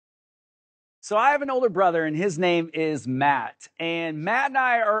So I have an older brother, and his name is Matt. And Matt and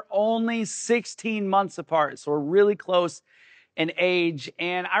I are only 16 months apart, so we're really close in age.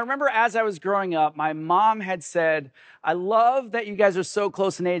 And I remember as I was growing up, my mom had said, I love that you guys are so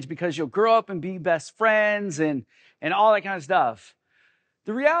close in age because you'll grow up and be best friends and all that kind of stuff.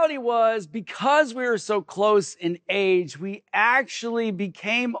 The reality was, because we were so close in age, we actually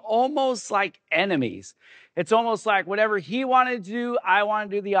became almost like enemies. It's almost like whatever he wanted to do, I want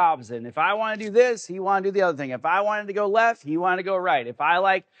to do the opposite. And if I want to do this, he wanted to do the other thing. If I wanted to go left, he wanted to go right. If I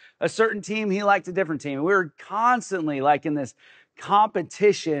liked a certain team, he liked a different team. We were constantly like in this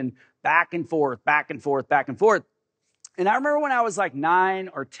competition, back and forth, back and forth, back and forth. And I remember when I was like 9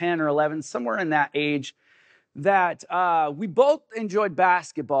 or 10 or 11, somewhere in that age, that we both enjoyed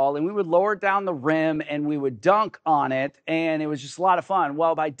basketball, and we would lower down the rim and we would dunk on it, and it was just a lot of fun.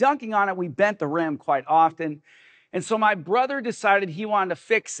 Well, by dunking on it, we bent the rim quite often. And so my brother decided he wanted to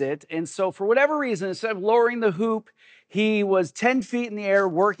fix it. And so for whatever reason, instead of lowering the hoop, he was 10 feet in the air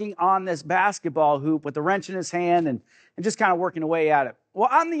working on this basketball hoop with a wrench in his hand and just kind of working away at it. Well,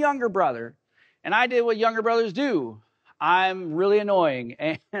 I'm the younger brother, and I did what younger brothers do. I'm really annoying.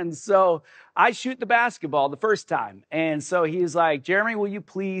 And so I shoot the basketball the first time. And so he's like, Jeremy, will you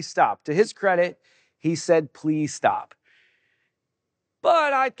please stop? To his credit, he said, please stop.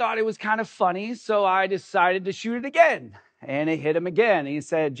 But I thought it was kind of funny, so I decided to shoot it again. And it hit him again. He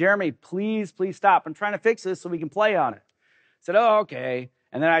said, Jeremy, please stop. I'm trying to fix this so we can play on it. I said, oh, okay.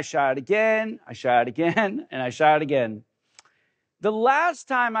 And then I shot it again, and I shot it again. The last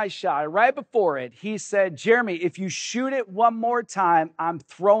time I shot it, right before it, he said, Jeremy, if you shoot it one more time, I'm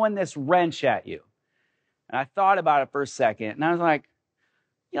throwing this wrench at you. And I thought about it for a second, and I was like,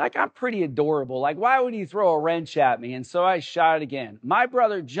 I'm pretty adorable. Like, why would he throw a wrench at me? And so I shot it again. My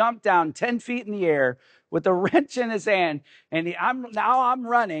brother jumped down 10 feet in the air with a wrench in his hand, and I'm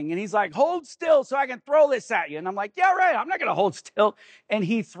running, and he's like, hold still so I can throw this at you. And I'm like, yeah, right, I'm not going to hold still. And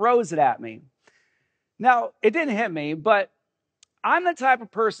he throws it at me. Now, it didn't hit me, but I'm the type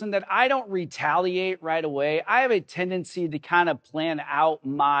of person that I don't retaliate right away. I have a tendency to kind of plan out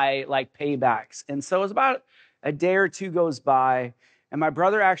my paybacks. And so it was about a day or two goes by, and my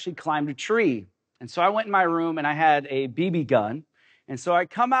brother actually climbed a tree. And so I went in my room and I had a BB gun. And so I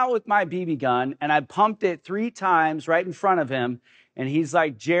come out with my BB gun and I pumped it 3 times right in front of him. And he's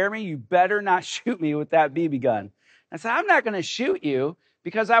like, Jeremy, you better not shoot me with that BB gun. I said, I'm not going to shoot you,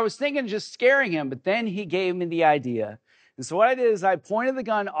 because I was thinking just scaring him. But then he gave me the idea. And so what I did is I pointed the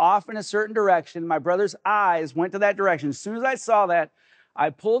gun off in a certain direction. My brother's eyes went to that direction. As soon as I saw that,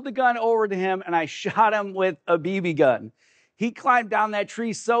 I pulled the gun over to him and I shot him with a BB gun. He climbed down that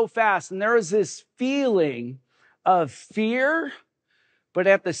tree so fast, and there was this feeling of fear, but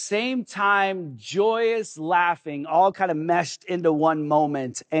at the same time, joyous laughing, all kind of meshed into one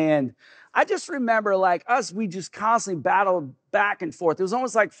moment. And I just remember we just constantly battled back and forth. It was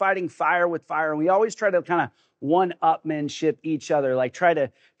almost like fighting fire with fire. And we always try to kind of one-upmanship each other, try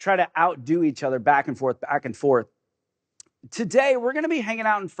to outdo each other back and forth, back and forth. Today, we're going to be hanging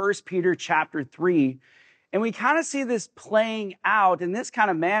out in 1 Peter chapter 3, and we kind of see this playing out in this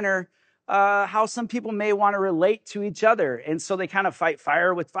kind of manner, how some people may want to relate to each other. And so they kind of fight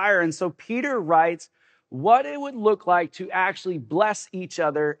fire with fire. And so Peter writes what it would look like to actually bless each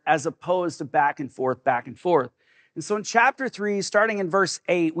other as opposed to back and forth, back and forth. And so in chapter 3, starting in verse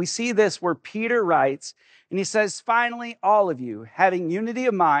 8, we see this where Peter writes, and he says, finally, all of you, having unity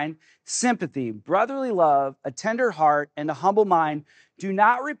of mind, sympathy, brotherly love, a tender heart, and a humble mind, do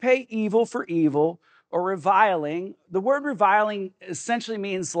not repay evil for evil or reviling. The word reviling essentially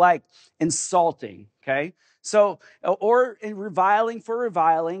means like insulting, okay? So, or reviling for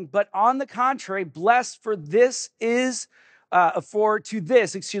reviling, but on the contrary, blessed, for this is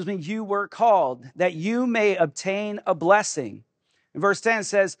you were called, that you may obtain a blessing. In verse 10 it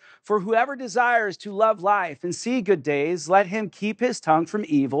says, for whoever desires to love life and see good days, let him keep his tongue from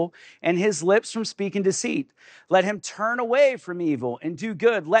evil and his lips from speaking deceit. Let him turn away from evil and do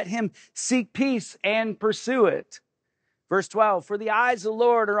good. Let him seek peace and pursue it. Verse 12, for the eyes of the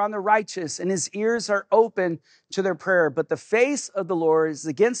Lord are on the righteous, and his ears are open to their prayer. But the face of the Lord is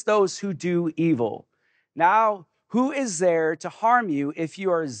against those who do evil. Now, who is there to harm you if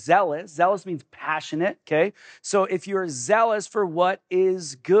you are zealous? Zealous means passionate, okay? So if you are zealous for what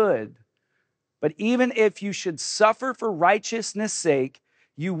is good. But even if you should suffer for righteousness' sake,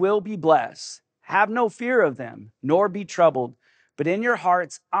 you will be blessed. Have no fear of them, nor be troubled. But in your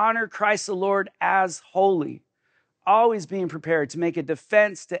hearts, honor Christ the Lord as holy, always being prepared to make a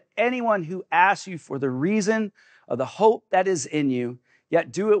defense to anyone who asks you for the reason of the hope that is in you,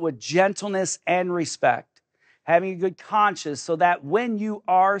 yet do it with gentleness and respect, having a good conscience, so that when you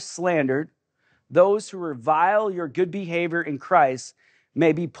are slandered those who revile your good behavior in Christ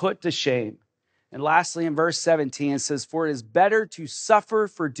may be put to shame. And lastly, in verse 17, it says, for it is better to suffer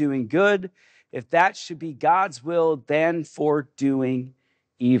for doing good, if that should be God's will, than for doing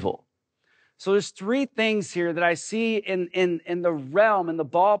evil. So there's three things here that I see in the realm, in the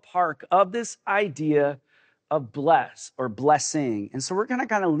ballpark of this idea of bless or blessing. And so we're going to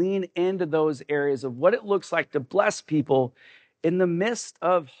kind of lean into those areas of what it looks like to bless people in the midst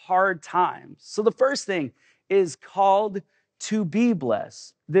of hard times. So the first thing is called to be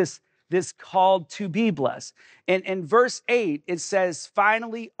blessed. This called to be blessed. And in verse 8, it says,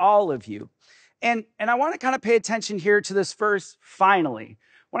 finally, all of you. And I want to kind of pay attention here to this first finally.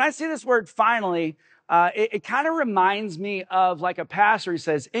 When I see this word finally, it kind of reminds me of like a pastor who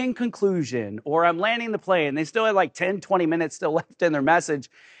says, in conclusion, or I'm landing the plane. They still have like 10, 20 minutes still left in their message.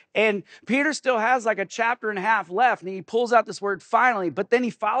 And Peter still has like a chapter and a half left, and he pulls out this word finally, but then he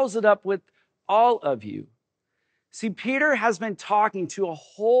follows it up with all of you. See, Peter has been talking to a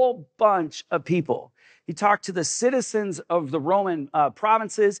whole bunch of people. He talked to the citizens of the Roman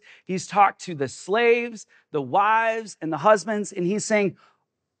provinces. He's talked to the slaves, the wives, and the husbands, and he's saying,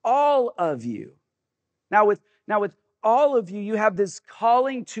 all of you. Now with all of you, you have this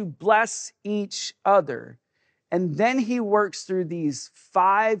calling to bless each other. And then he works through these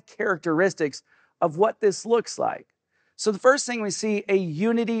 5 characteristics of what this looks like. So the first thing we see, a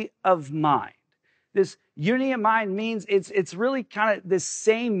unity of mind. This unity of mind means it's really kind of this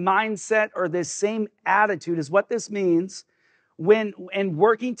same mindset or this same attitude is what this means when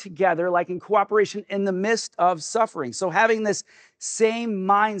working together, like in cooperation in the midst of suffering. So having this same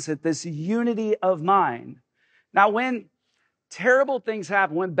mindset, this unity of mind. Now, when terrible things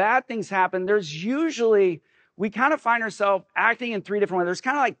happen, when bad things happen, there's usually, we kind of find ourselves acting in 3 different ways. There's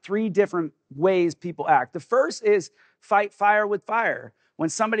kind of like 3 different ways people act. The first is fight fire with fire. When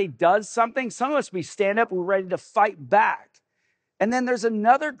somebody does something, some of us, we stand up, we're ready to fight back. And then there's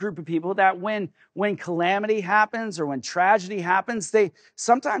another group of people that when calamity happens or when tragedy happens,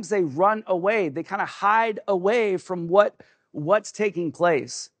 sometimes they run away. They kind of hide away from what's taking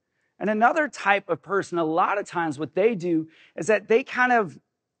place. And another type of person, a lot of times what they do is that they kind of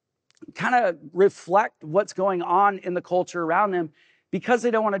reflect what's going on in the culture around them because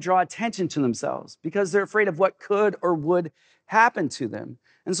they don't want to draw attention to themselves, because they're afraid of what could or would happen to them.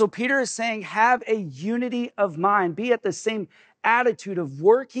 And so Peter is saying, have a unity of mind, be at the same attitude of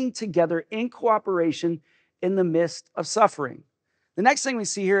working together in cooperation in the midst of suffering. The next thing we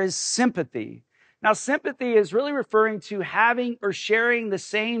see here is sympathy. Now, sympathy is really referring to having or sharing the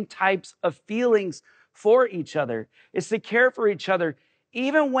same types of feelings for each other. It's to care for each other,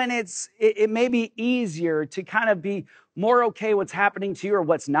 even when it may be easier to kind of be more okay what's happening to you or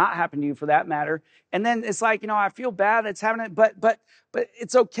what's not happening to you for that matter. And then it's like, I feel bad that's happening, but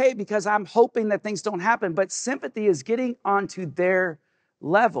it's okay because I'm hoping that things don't happen. But sympathy is getting onto their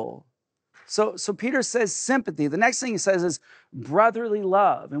level. So Peter says sympathy. The next thing he says is brotherly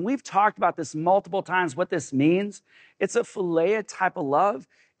love. And we've talked about this multiple times, what this means. It's a philia type of love.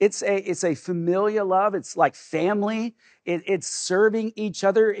 It's a familial love. It's like family. It's serving each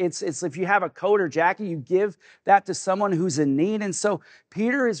other. It's if you have a coat or jacket, you give that to someone who's in need. And so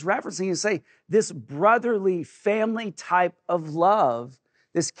Peter is referencing to say this brotherly family type of love,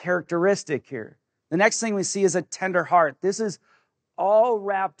 this characteristic here. The next thing we see is a tender heart. This is all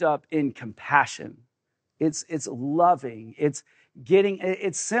wrapped up in compassion. It's loving. It's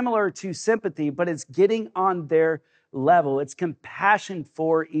similar to sympathy, but it's getting on their level. It's compassion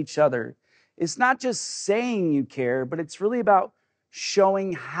for each other. It's not just saying you care, but it's really about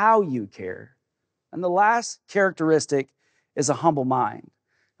showing how you care. And the last characteristic is a humble mind.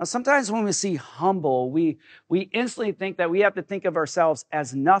 Now, sometimes when we see humble, we instantly think that we have to think of ourselves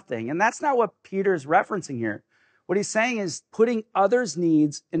as nothing. And that's not what Peter's referencing here. What he's saying is putting others'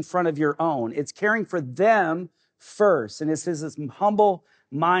 needs in front of your own. It's caring for them first. And it's this humble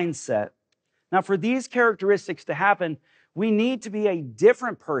mindset. Now, for these characteristics to happen, we need to be a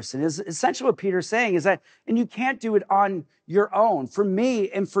different person. Is essentially what Peter's saying is that, and you can't do it on your own. For me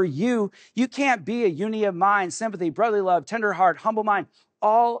and for you, you can't be a unity of mind, sympathy, brotherly love, tender heart, humble mind,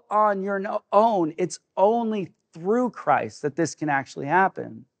 all on your own. It's only through Christ that this can actually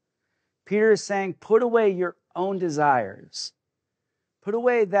happen. Peter is saying, put away your own desires. Put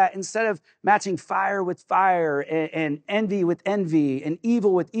away that instead of matching fire with fire and envy with envy and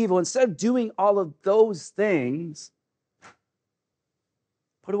evil with evil, instead of doing all of those things,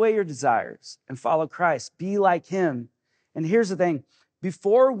 put away your desires and follow Christ. Be like him. And here's the thing.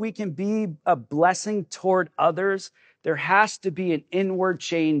 Before we can be a blessing toward others, there has to be an inward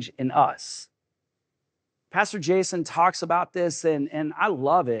change in us. Pastor Jason talks about this, and I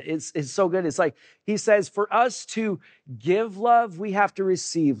love it. It's so good. It's like he says, for us to give love, we have to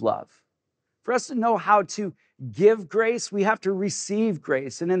receive love. For us to know how to give grace, we have to receive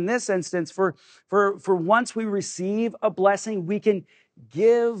grace. And in this instance, for once we receive a blessing, we can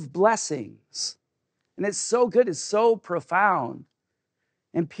give blessings. And it's so good. It's so profound.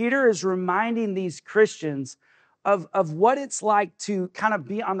 And Peter is reminding these Christians of what it's like to kind of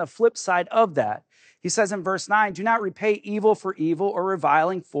be on the flip side of that. He says in verse 9, do not repay evil for evil or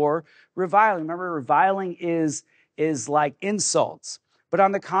reviling for reviling. Remember, reviling is like insults. But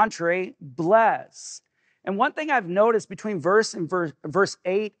on the contrary, bless. And one thing I've noticed between verse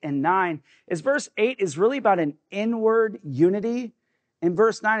 8 and 9 is verse 8 is really about an inward unity, and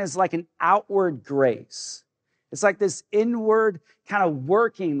verse 9 is like an outward grace. It's like this inward kind of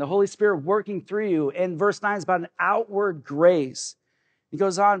working, the Holy Spirit working through you. And verse 9 is about an outward grace. He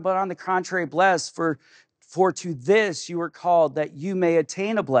goes on, but on the contrary, bless, for to this you were called, that you may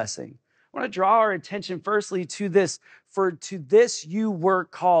attain a blessing. I want to draw our attention firstly to this. For to this you were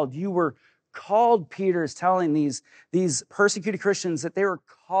called. You were called, Peter is telling these persecuted Christians that they were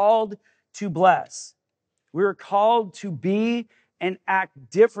called to bless. We were called to be and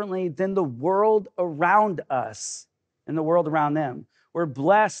act differently than the world around us and the world around them. We're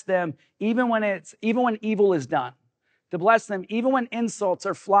bless them even when evil is done. To bless them even when insults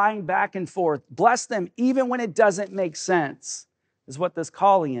are flying back and forth. Bless them even when it doesn't make sense, is what this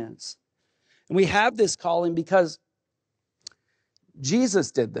calling is. And we have this calling because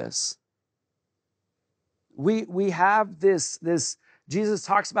Jesus did this. We have this Jesus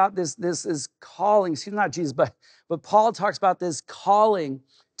talks about this is calling, excuse me, not Jesus, but Paul talks about this calling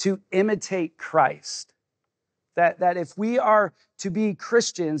to imitate Christ. That if we are to be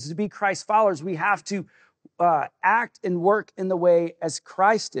Christians, to be Christ followers, we have to act and work in the way as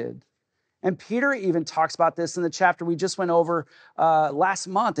Christ did. And Peter even talks about this in the chapter we just went over last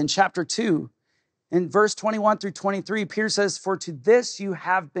month in chapter 2. In verse 21 through 23, Peter says, for to this you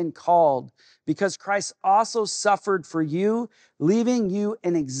have been called, because Christ also suffered for you, leaving you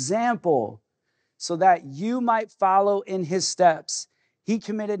an example so that you might follow in his steps. He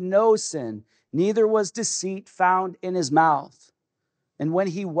committed no sin, neither was deceit found in his mouth. And when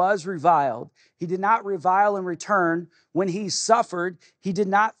he was reviled, he did not revile in return. When he suffered, he did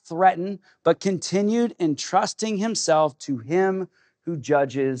not threaten, but continued entrusting himself to him who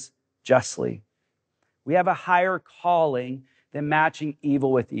judges justly. We have a higher calling than matching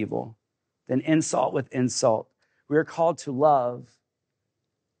evil with evil, than insult with insult. We are called to love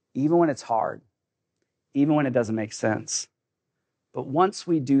even when it's hard, even when it doesn't make sense. But once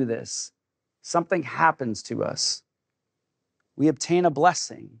we do this, something happens to us. We obtain a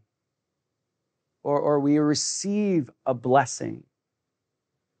blessing, or we receive a blessing.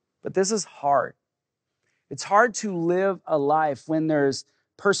 But this is hard. It's hard to live a life when there's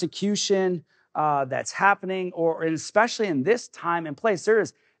persecution that's happening, and especially in this time and place, there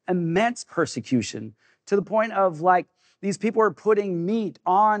is immense persecution to the point of like these people are putting meat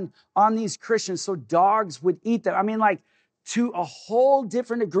on these Christians so dogs would eat them. I mean, like to a whole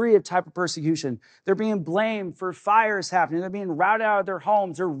different degree of type of persecution. They're being blamed for fires happening. They're being routed out of their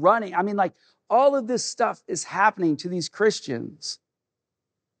homes. They're running. I mean, like all of this stuff is happening to these Christians.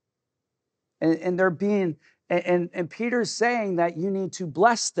 And they're being, and Peter's saying that you need to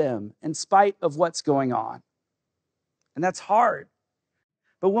bless them in spite of what's going on. And that's hard.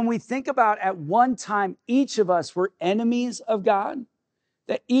 But when we think about at one time, each of us were enemies of God,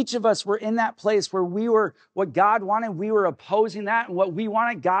 that each of us were in that place where we were, what God wanted, we were opposing that, and what we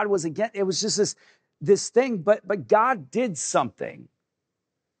wanted, God was against. It was just this thing, but God did something.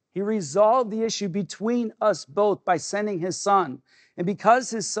 He resolved the issue between us both by sending his son. And because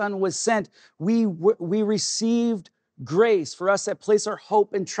his son was sent, we received grace for us that place our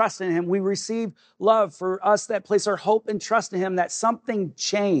hope and trust in him. We received love for us that place our hope and trust in him, that something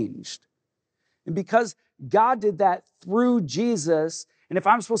changed. And because God did that through Jesus, and if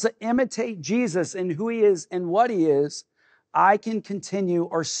I'm supposed to imitate Jesus and who he is and what he is, I can continue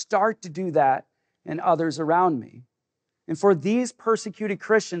or start to do that in others around me. And for these persecuted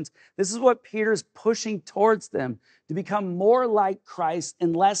Christians, this is what Peter's pushing towards them, to become more like Christ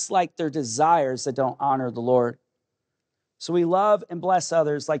and less like their desires that don't honor the Lord. So we love and bless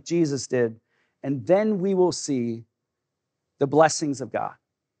others like Jesus did, and then we will see the blessings of God.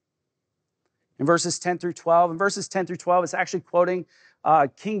 In verses 10 through 12, it's actually quoting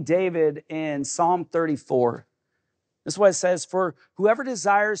King David in Psalm 34. This is what it says, for whoever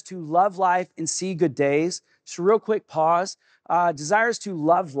desires to love life and see good days, just a real quick pause, desires to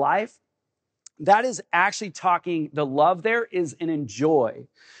love life, that is actually talking, the love there is an enjoy.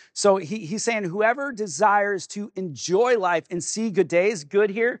 So he's saying whoever desires to enjoy life and see good days, good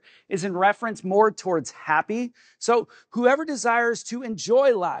here is in reference more towards happy. So whoever desires to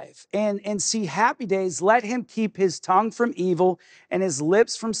enjoy life and see happy days, let him keep his tongue from evil and his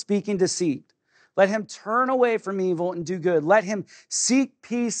lips from speaking deceit. Let him turn away from evil and do good. Let him seek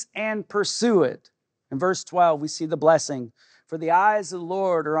peace and pursue it. In verse 12, we see the blessing. For the eyes of the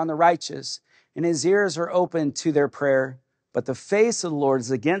Lord are on the righteous, and his ears are open to their prayer. But the face of the Lord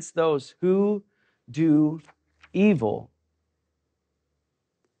is against those who do evil.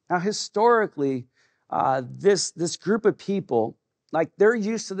 Now, historically, this group of people, like they're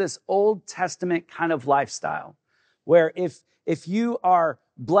used to this Old Testament kind of lifestyle, where if you are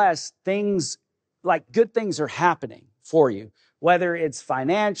blessed, things like good things are happening for you, whether it's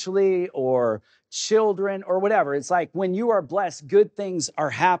financially or children or whatever. It's like when you are blessed, good things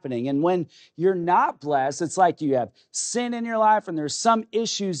are happening. And when you're not blessed, it's like you have sin in your life and there's some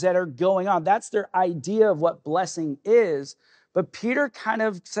issues that are going on. That's their idea of what blessing is. But Peter kind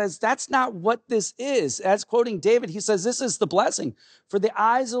of says that's not what this is. As quoting David, he says, this is the blessing. For the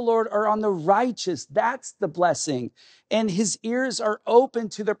eyes of the Lord are on the righteous. That's the blessing. And his ears are open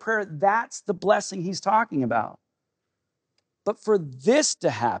to their prayer. That's the blessing he's talking about. But for this to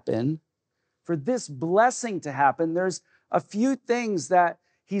happen, for this blessing to happen, there's a few things that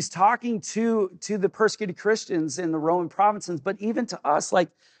he's talking to the persecuted Christians in the Roman provinces, but even to us, like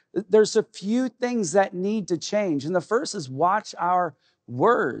there's a few things that need to change. And the first is watch our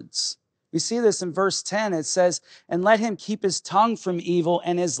words. We see this in verse 10. It says, and let him keep his tongue from evil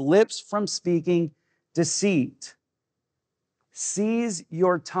and his lips from speaking deceit. Seize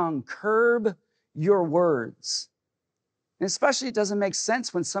your tongue. Curb your words. And especially it doesn't make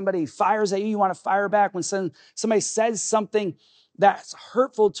sense when somebody fires at you, you want to fire back. When somebody says something that's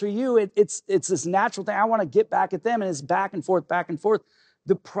hurtful to you, it's this natural thing. I want to get back at them, and it's back and forth, back and forth.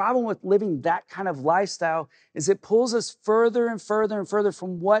 The problem with living that kind of lifestyle is it pulls us further and further and further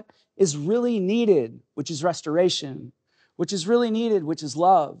from what is really needed, which is restoration, which is really needed, which is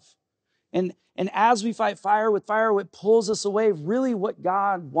love. And as we fight fire, it pulls us away really what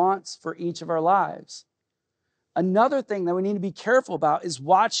God wants for each of our lives. Another thing that we need to be careful about is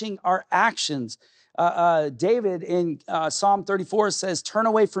watching our actions. David in Psalm 34 says, turn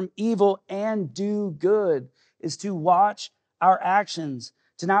away from evil and do good, is to watch our actions,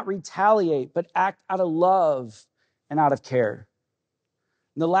 to not retaliate, but act out of love and out of care.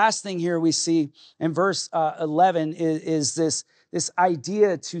 And the last thing here we see in verse 11 is this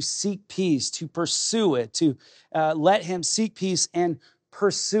idea to seek peace, to pursue it, to let him seek peace and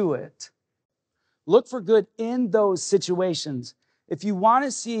pursue it. Look for good in those situations. If you want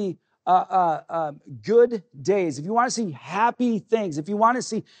to see good days, if you want to see happy things, if you want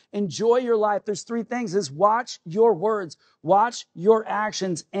to enjoy your life, there's three things: is watch your words, watch your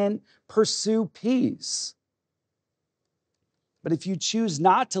actions, and pursue peace. But if you choose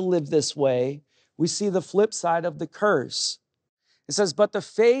not to live this way, we see the flip side of the curse. It says, but the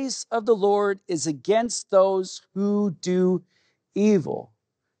face of the Lord is against those who do evil.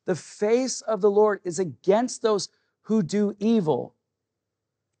 The face of the Lord is against those who do evil.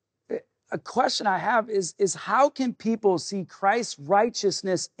 A question I have is how can people see Christ's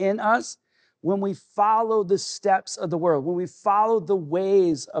righteousness in us when we follow the steps of the world, when we follow the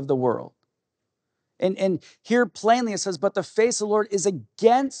ways of the world? And here plainly it says, but the face of the Lord is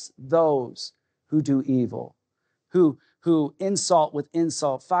against those who do evil, who insult with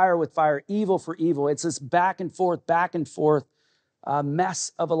insult, fire with fire, evil for evil. It's this back and forth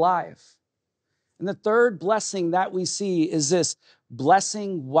mess of a life. And the third blessing that we see is this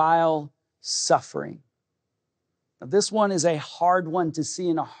blessing while suffering. Now, this one is a hard one to see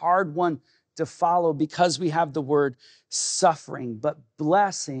and a hard one to follow because we have the word suffering, but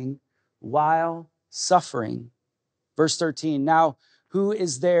blessing while suffering. Verse 13, now who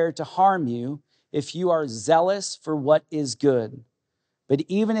is there to harm you if you are zealous for what is good? But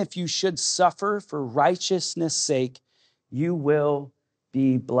even if you should suffer for righteousness' sake, you will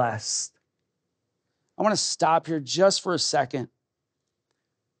be blessed. I want to stop here just for a second.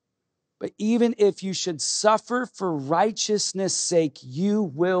 But even if you should suffer for righteousness' sake, you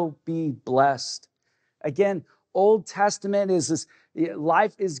will be blessed. Again, Old Testament is this,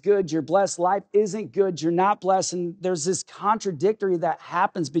 life is good, you're blessed. Life isn't good, you're not blessed. And there's this contradictory that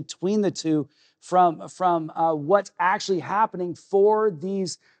happens between the two from what's actually happening for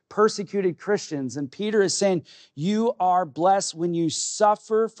these persecuted Christians. And Peter is saying, you are blessed when you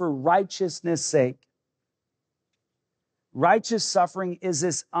suffer for righteousness' sake. Righteous suffering is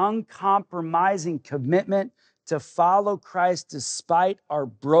this uncompromising commitment to follow Christ despite our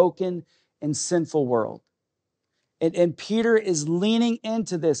broken and sinful world. And Peter is leaning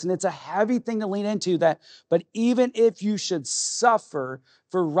into this, and it's a heavy thing to lean into that. But even if you should suffer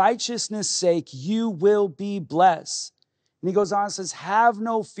for righteousness' sake, you will be blessed. And he goes on and says, have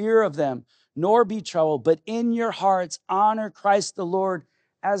no fear of them, nor be troubled, but in your hearts honor Christ the Lord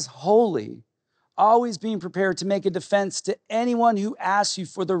as holy, always being prepared to make a defense to anyone who asks you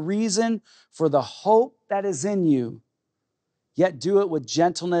for the reason for the hope that is in you, yet do it with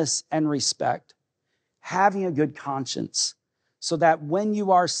gentleness and respect, having a good conscience, so that when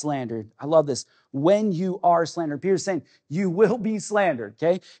you are slandered, I love this, when you are slandered, Peter's saying you will be slandered,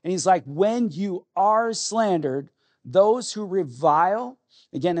 okay? And he's like, when you are slandered, those who revile,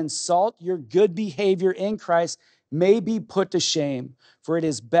 again, insult your good behavior in Christ may be put to shame, for it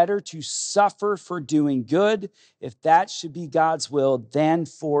is better to suffer for doing good, if that should be God's will, than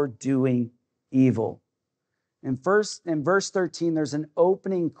for doing evil. In verse 13, there's an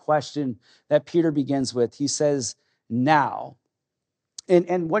opening question that Peter begins with. He says, now.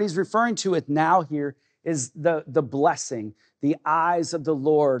 And what he's referring to with now here is the blessing. The eyes of the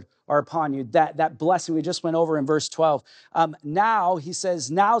Lord are upon you. That blessing we just went over in verse 12. Now, he says,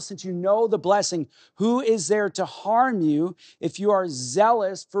 now since you know the blessing, who is there to harm you if you are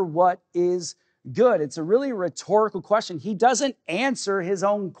zealous for what is good? It's a really rhetorical question. He doesn't answer his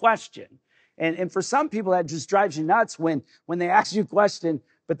own question. And for some people, that just drives you nuts when they ask you a question,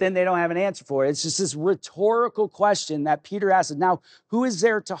 but then they don't have an answer for it. It's just this rhetorical question that Peter asks. Now, who is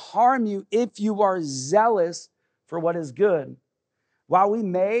there to harm you if you are zealous for what is good? While we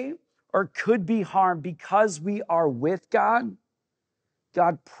may or could be harmed because we are with God,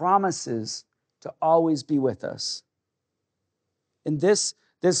 God promises to always be with us. In this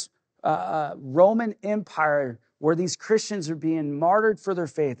Roman Empire, where these Christians are being martyred for their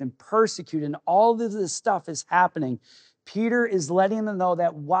faith and persecuted, and all of this stuff is happening, Peter is letting them know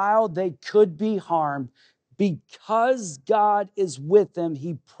that while they could be harmed, because God is with them,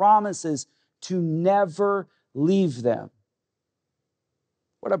 he promises to never leave them.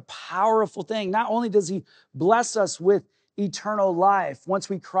 What a powerful thing. Not only does he bless us with eternal life, once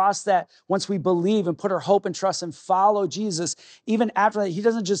we cross that, once we believe and put our hope and trust and follow Jesus, even after that, he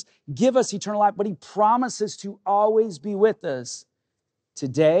doesn't just give us eternal life, but he promises to always be with us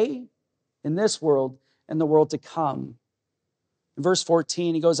today, in this world, and the world to come. In verse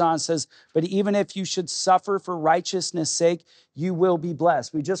 14, he goes on and says, but even if you should suffer for righteousness' sake, you will be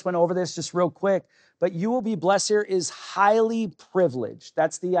blessed. We just went over this just real quick, but you will be blessed here is highly privileged.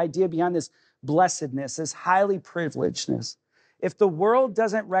 That's the idea behind this blessedness, is highly privilegedness. If the world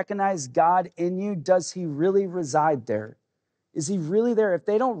doesn't recognize God in you, does he really reside there? Is he really there? If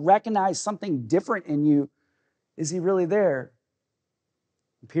they don't recognize something different in you, is he really there?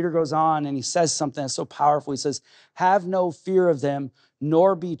 Peter goes on and he says something that's so powerful. He says, have no fear of them,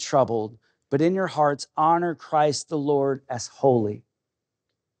 nor be troubled, but in your hearts honor Christ the Lord as holy.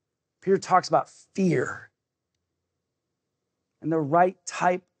 Peter talks about fear and the right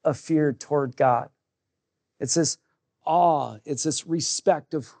type of fear toward God. It's this awe, it's this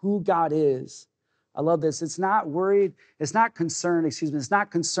respect of who God is. I love this. It's not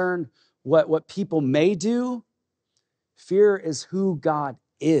concerned what people may do. Fear is who God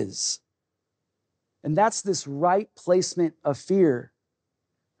is. And that's this right placement of fear.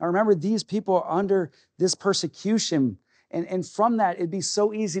 Now remember, these people are under this persecution. And from that, it'd be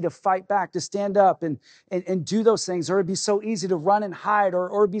so easy to fight back, to stand up and do those things, or it'd be so easy to run and hide,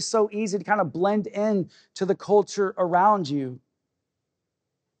 or it'd be so easy to kind of blend in to the culture around you.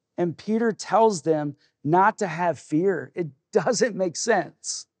 And Peter tells them not to have fear. It doesn't make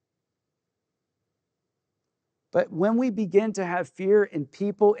sense. But when we begin to have fear in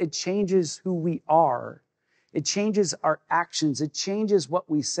people, it changes who we are. It changes our actions. It changes what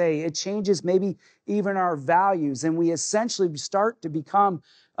we say. It changes maybe even our values. And we essentially start to become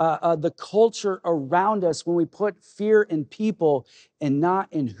the culture around us when we put fear in people and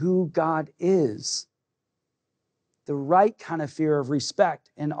not in who God is. The right kind of fear of respect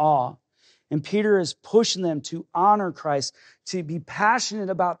and awe. And Peter is pushing them to honor Christ, to be passionate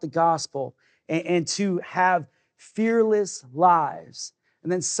about the gospel, and to have fearless lives.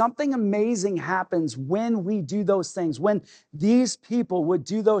 And then something amazing happens when we do those things. When these people would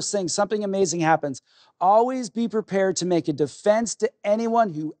do those things, something amazing happens. Always be prepared to make a defense to anyone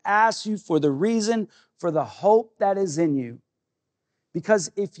who asks you for the reason for the hope that is in you.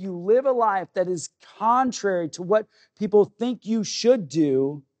 Because if you live a life that is contrary to what people think you should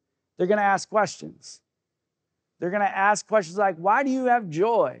do, they're going to ask questions. They're going to ask questions like, why do you have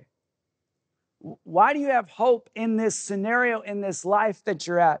joy? Why do you have hope in this scenario, in this life that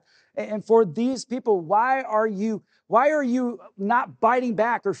you're at? And for these people, why are you not biting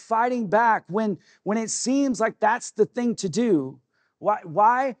back or fighting back when it seems like that's the thing to do?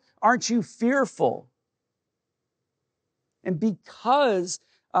 Why aren't you fearful? And because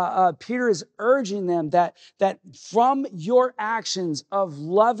Peter is urging them that from your actions of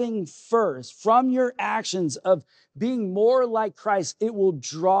loving first, from your actions of being more like Christ, it will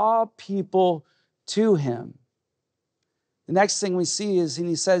draw people to him. The next thing we see is, and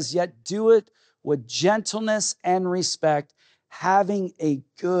he says, yet do it with gentleness and respect, having a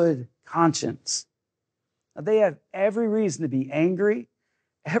good conscience. Now, they have every reason to be angry,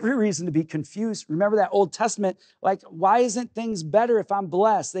 every reason to be confused. Remember that Old Testament, like, why isn't things better if I'm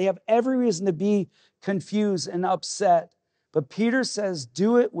blessed? They have every reason to be confused and upset. But Peter says,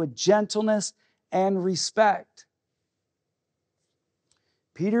 do it with gentleness and respect.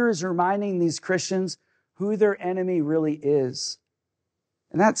 Peter is reminding these Christians who their enemy really is.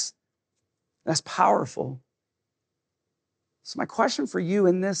 And that's powerful. So my question for you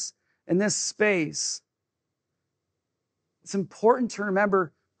in this space, it's important to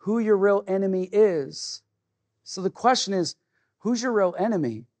remember who your real enemy is. So the question is, who's your real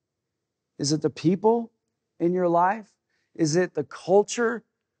enemy? Is it the people in your life? Is it the culture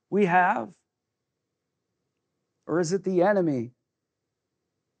we have? Or is it the enemy?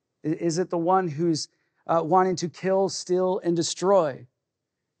 Is it the one who's wanting to kill, steal, and destroy?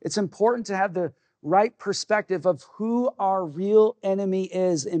 It's important to have the right perspective of who our real enemy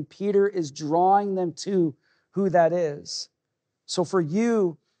is, and Peter is drawing them to who that is. So for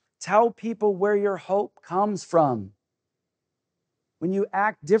you, tell people where your hope comes from. When you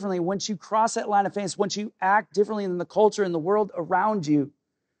act differently, once you cross that line of faith, once you act differently in the culture and the world around you,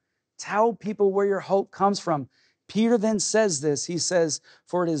 tell people where your hope comes from. Peter then says this, he says,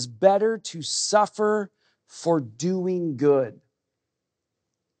 for it is better to suffer for doing good.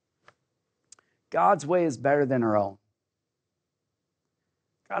 God's way is better than our own.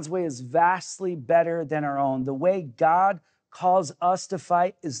 God's way is vastly better than our own. The way God calls us to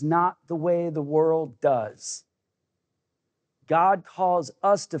fight is not the way the world does. God calls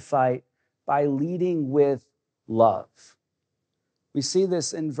us to fight by leading with love. We see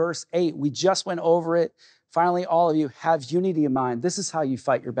this in verse 8. We just went over it. Finally, all of you have unity of mind. This is how you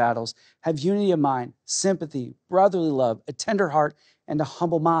fight your battles. Have unity of mind, sympathy, brotherly love, a tender heart, and a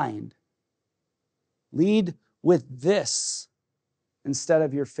humble mind. Lead with this instead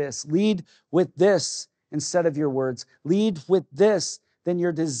of your fists. Lead with this instead of your words. Lead with this than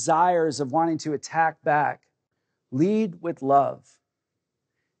your desires of wanting to attack back. Lead with love.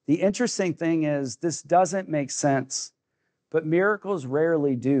 The interesting thing is, this doesn't make sense, but miracles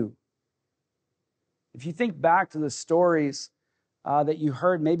rarely do. If you think back to the stories that you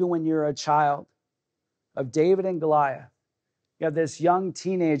heard maybe when you were a child of David and Goliath, you have this young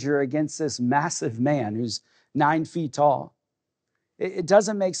teenager against this massive man who's 9 feet tall. It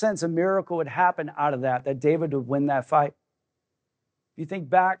doesn't make sense. A miracle would happen out of that David would win that fight. If you think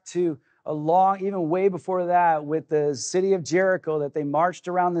back to even way before that, with the city of Jericho, that they marched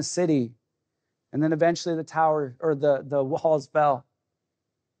around the city, and then eventually the tower or the walls fell.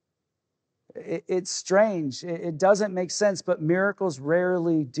 It's strange. It doesn't make sense, but miracles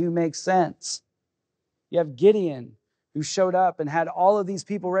rarely do make sense. You have Gideon, who showed up and had all of these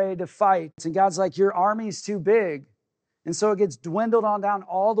people ready to fight. And God's like, your army's too big. And so it gets dwindled on down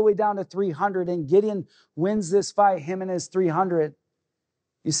all the way down to 300. And Gideon wins this fight, him and his 300.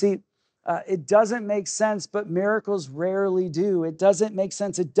 You see, it doesn't make sense, but miracles rarely do. It doesn't make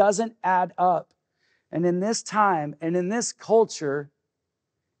sense. It doesn't add up. And in this time and in this culture,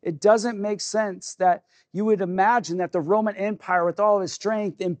 it doesn't make sense that you would imagine that the Roman Empire, with all of its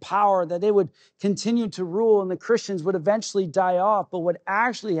strength and power, that it would continue to rule and the Christians would eventually die off. But what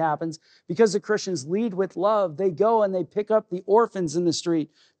actually happens, because the Christians lead with love, they go and they pick up the orphans in the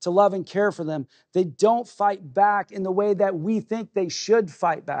street to love and care for them. They don't fight back in the way that we think they should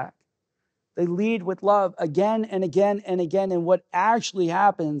fight back. They lead with love again and again and again. And what actually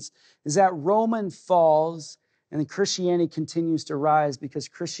happens is that Roman falls and Christianity continues to rise, because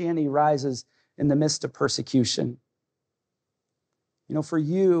Christianity rises in the midst of persecution. You know, for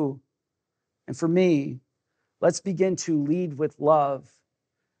you and for me, let's begin to lead with love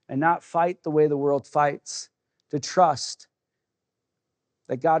and not fight the way the world fights, to trust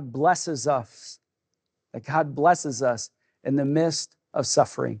that God blesses us, in the midst of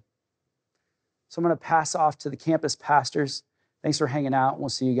suffering. So I'm going to pass off to the campus pastors. Thanks for hanging out, and we'll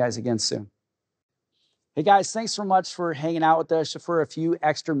see you guys again soon. Hey guys, thanks so much for hanging out with us for a few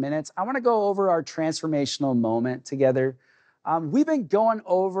extra minutes. I want to go over our transformational moment together. We've been going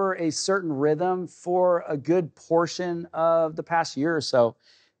over a certain rhythm for a good portion of the past year or so.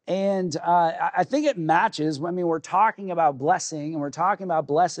 And I think it matches. I mean, we're talking about blessing and we're talking about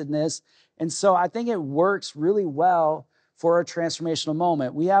blessedness. And so I think it works really well for a transformational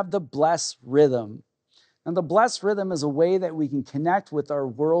moment. We have the bless rhythm. And the bless rhythm is a way that we can connect with our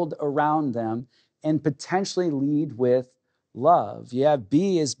world around them and potentially lead with love. You have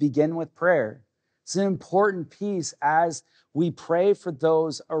B is begin with prayer. It's an important piece as we pray for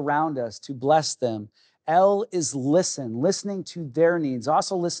those around us to bless them. L is listen, listening to their needs,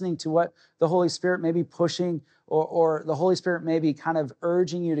 also listening to what the Holy Spirit may be pushing or the Holy Spirit may be kind of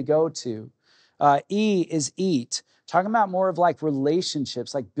urging you to go to. E is eat, talking about more of like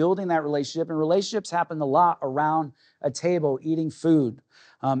relationships, like building that relationship. And relationships happen a lot around a table, eating food.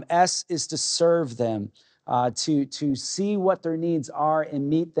 S is to serve them, to see what their needs are and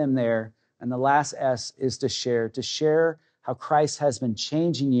meet them there. And the last S is to share how Christ has been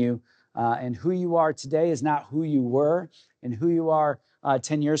changing you. And who you are today is not who you were, and who you are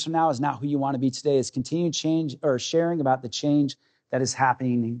 10 years from now is not who you want to be today. It's continued change or sharing about the change that is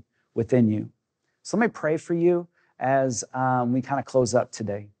happening within you. So let me pray for you as we kind of close up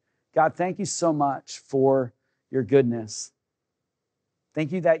today. God, thank you so much for your goodness.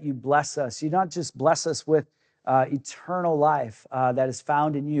 Thank you that you bless us. You don't just bless us with eternal life that is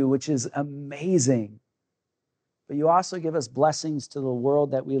found in you, which is amazing. But you also give us blessings to the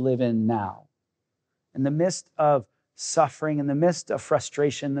world that we live in now. In the midst of suffering, in the midst of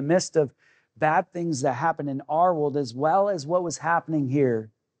frustration, in the midst of bad things that happen in our world, as well as what was happening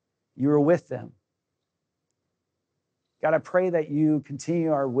here, you were with them. God, I pray that you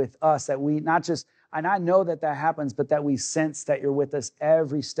continue are with us, that we not just, and I know that that happens, but that we sense that you're with us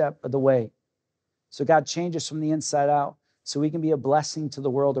every step of the way. So God, change us from the inside out so we can be a blessing to the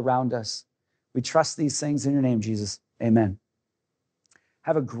world around us. We trust these things in your name, Jesus. Amen.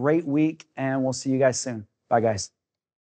 Have a great week, and we'll see you guys soon. Bye, guys.